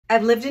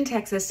I've lived in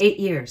Texas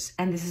 8 years,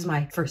 and this is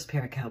my first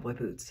pair of cowboy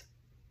boots.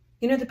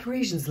 You know, the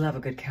Parisians love a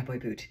good cowboy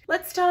boot.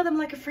 Let's style them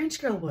like a French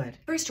girl would.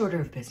 First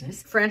order of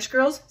business. French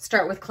girls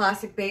start with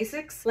classic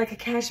basics, like a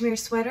cashmere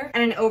sweater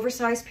and an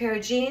oversized pair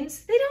of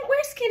jeans. They don't wear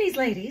skinnies,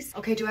 ladies.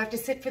 Okay, do I have to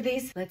sit for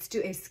these? Let's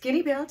do a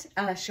skinny build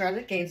a la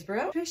Charlotte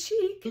Gainsborough. Très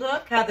chic.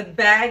 Look how the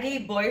baggy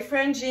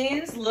boyfriend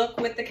jeans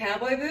look with the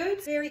cowboy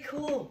boots. Very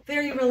cool,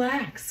 very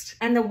relaxed.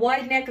 And the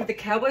wide neck of the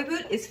cowboy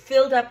boot is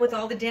filled up with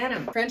all the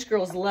denim. French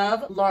girls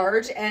love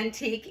large,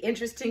 antique,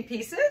 interesting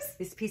pieces.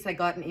 This piece I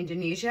got in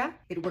Indonesia.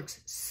 It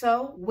works so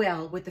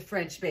well with the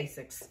French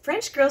basics.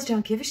 French girls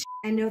don't give a shit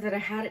and know that a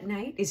hat at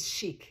night is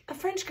chic. A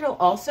French girl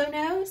also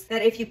knows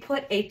that if you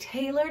put a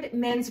tailored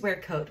menswear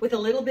coat with a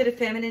little bit of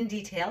feminine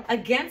detail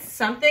against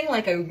something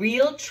like a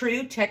real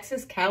true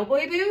Texas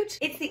cowboy boot,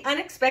 it's the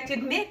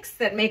unexpected mix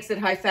that makes it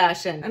high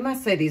fashion. I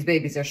must say these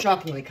babies are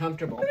shockingly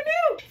comfortable. Who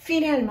knew?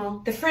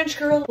 Finalement, the French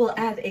girl will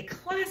add a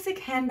classic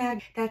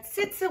handbag that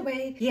sits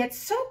away yet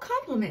so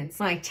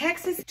compliments my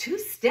Texas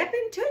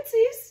two-stepping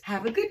tootsies.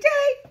 Have a good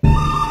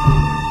day.